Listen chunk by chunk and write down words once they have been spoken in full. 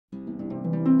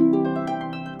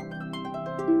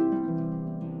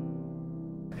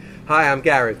Hi, I'm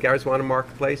Garrett. Garrett's Wine and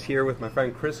Marketplace here with my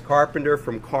friend Chris Carpenter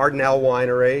from Cardinal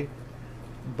Winery.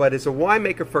 But as a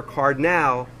winemaker for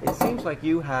Cardinal, it seems like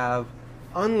you have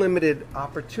unlimited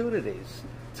opportunities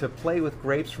to play with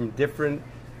grapes from different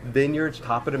vineyards,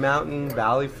 top of the mountain,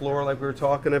 valley floor like we were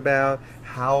talking about,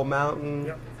 Howell Mountain.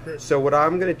 Yep. So what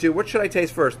I'm going to do, what should I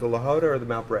taste first, the Lajota or the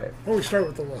Mount Brave? Well, we start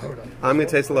with the Lajota. I'm going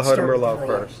to taste the Lajota Merlot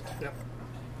first. Yep.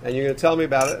 And you're going to tell me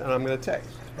about it, and I'm going to taste.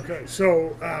 Okay,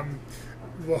 so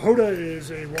Lajota is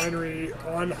a winery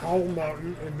on Howell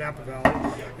Mountain in Napa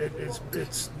Valley.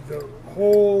 It's the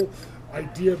whole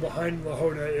idea behind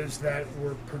Lajota is that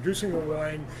we're producing a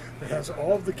wine that has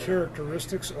all of the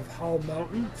characteristics of Howell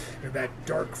Mountain, and that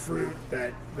dark fruit,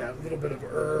 that little bit of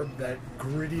herb, that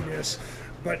grittiness,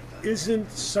 but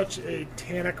isn't such a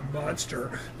tannic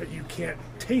monster that you can't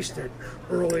taste it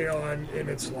early on in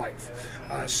its life.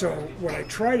 So what I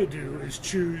try to do is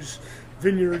choose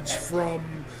vineyards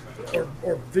from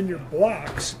or vineyard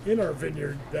blocks in our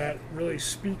vineyard that really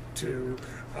speak to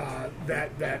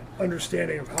that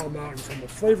understanding of Howell Mountain from a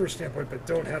flavor standpoint, but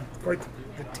don't have quite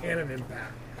the tannin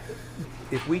impact.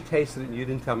 If we tasted it and you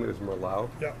didn't tell me it was Merlot,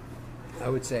 Yeah. I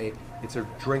would say it's a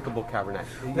drinkable Cabernet.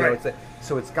 You know, Right.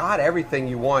 so it's got everything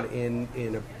you want in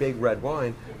a big red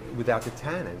wine without the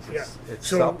tannins. It's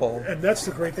supple. And that's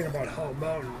the great thing about Howell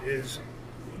Mountain is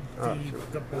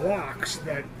the blocks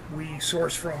that we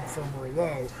source from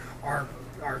Merlot are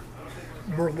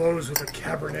Merlots with a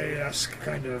Cabernet-esque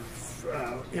kind of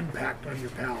impact on your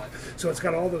palate. So it's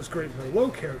got all those great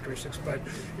Merlot characteristics, but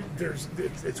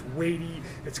it's weighty,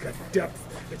 it's got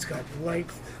depth, it's got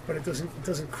length, but it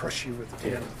doesn't crush you with the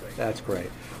tannin thing. That's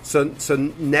great. So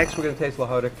next we're going to taste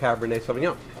Jota Cabernet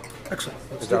Sauvignon. Excellent.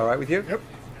 Is that all right with you? Yep.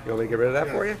 You want me to get rid of that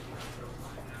for you?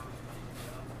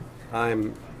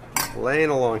 I'm playing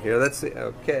along here. Let's see.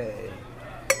 Okay.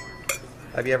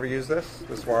 Have you ever used this?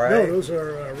 This soiree? No, those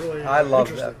are really I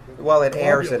love that. Well, it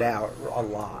airs it Globular. out a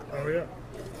lot. Oh yeah.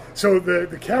 So the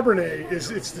Cabernet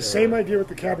it's the same idea with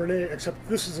the Cabernet, except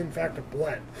this is in fact a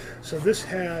blend. So this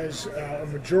has a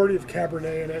majority of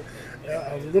Cabernet in it,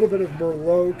 a little bit of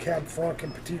Merlot, Cab Franc,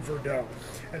 and Petit Verdot.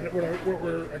 And what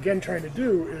we're again trying to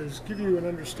do is give you an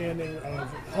understanding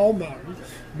of Howell Mountain,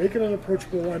 make it an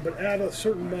approachable wine, but add a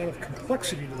certain amount of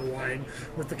complexity to the wine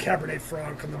with the Cabernet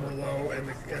Franc and the Merlot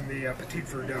and the Petit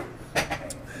Verdot.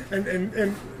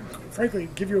 And frankly,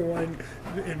 give you a wine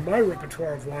in my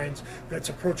repertoire of wines that's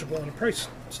approachable on a price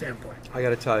standpoint. I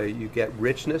got to tell you, you get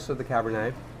richness of the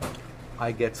Cabernet.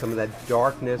 I get some of that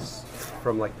darkness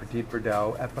from like Petit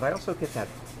Verdot, but I also get that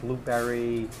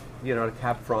blueberry, the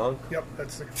Cab Franc. Yep,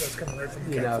 that's coming right from the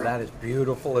You Cab know, Franc. that is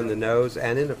beautiful in the nose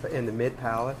and in the mid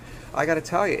palate. I got to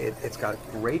tell you, it's got a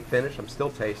great finish. I'm still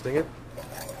tasting it.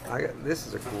 This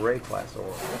is a great glass of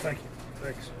wine. Thank you.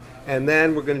 Thanks. And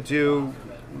then we're going to do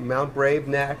Mount Brave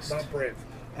next. Mount Brave.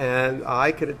 And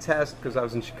I could attest, because I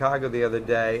was in Chicago the other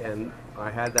day, and I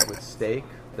had that with steak.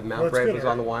 The Mount That's Brave good, was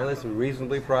right? on the wine list and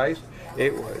reasonably priced.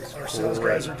 It was Our sales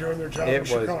great. guys are doing their job It in was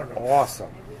Chicago. awesome.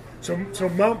 So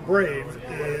Mount Brave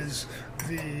is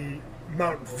the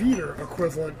Mount Veeder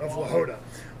equivalent of Lajota.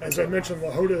 As I mentioned,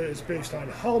 Lajota is based on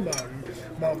Howell Mountain.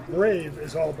 Mount Brave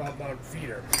is all about Mount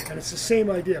Veeder. And it's the same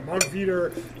idea. Mount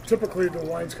Veeder, typically the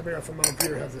wines coming out from Mount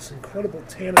Veeder have this incredible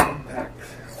tannin impact,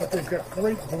 but they've got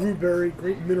great blueberry,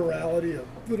 great minerality,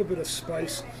 a little bit of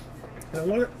spice. And I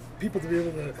want people to be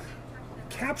able to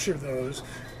capture those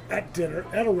at dinner,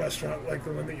 at a restaurant like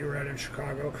the one that you were at in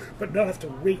Chicago, but not have to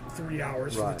wait 3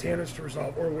 hours for Right. the tannins to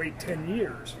resolve or wait 10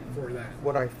 years for that.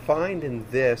 What I find in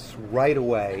this right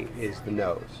away is the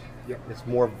nose. Yep. It's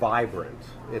more vibrant.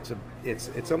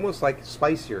 It's almost like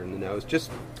spicier in the nose.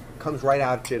 Just comes right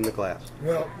out at you in the glass.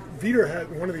 Well, Veeder had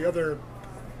one of the other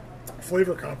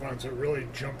flavor compounds that really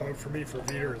jump out for me for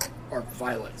Veeder are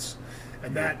violets.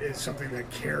 And that is something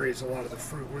that carries a lot of the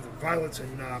fruit with it. Violets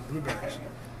and blueberries.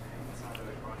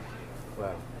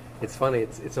 Wow. It's funny.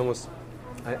 It's almost.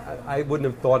 I wouldn't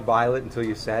have thought violet until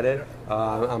you said it.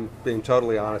 I'm being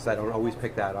totally honest. I don't always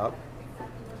pick that up,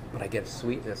 but I get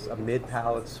sweetness, a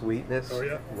mid-palate sweetness. Oh,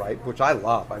 yeah? Right, which I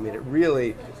love. I mean, it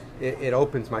really it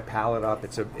opens my palate up.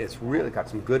 It's really got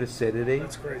some good acidity.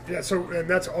 That's great. Yeah. So, and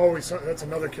that's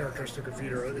another characteristic of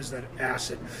Veeder is that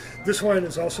acid. This wine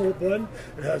is also a blend.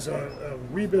 It has a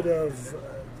wee bit of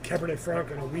Cabernet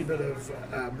Franc and a wee bit of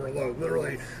Merlot.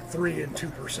 Literally 3 and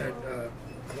 2%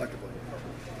 collectively.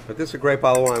 But this is a great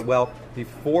bottle of wine. Well,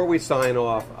 before we sign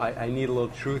off, I need a little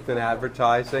truth in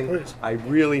advertising. Please. I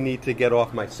really need to get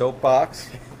off my soapbox.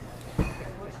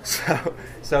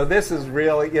 So this is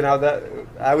really, that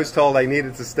I was told I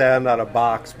needed to stand on a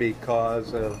box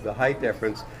because of the height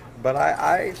difference. But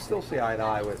I still see eye to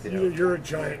eye with you. You're a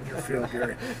giant in your field,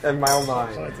 Gary. In my own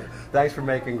mind. Thanks for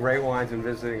making great wines and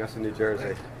visiting us in New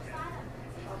Jersey.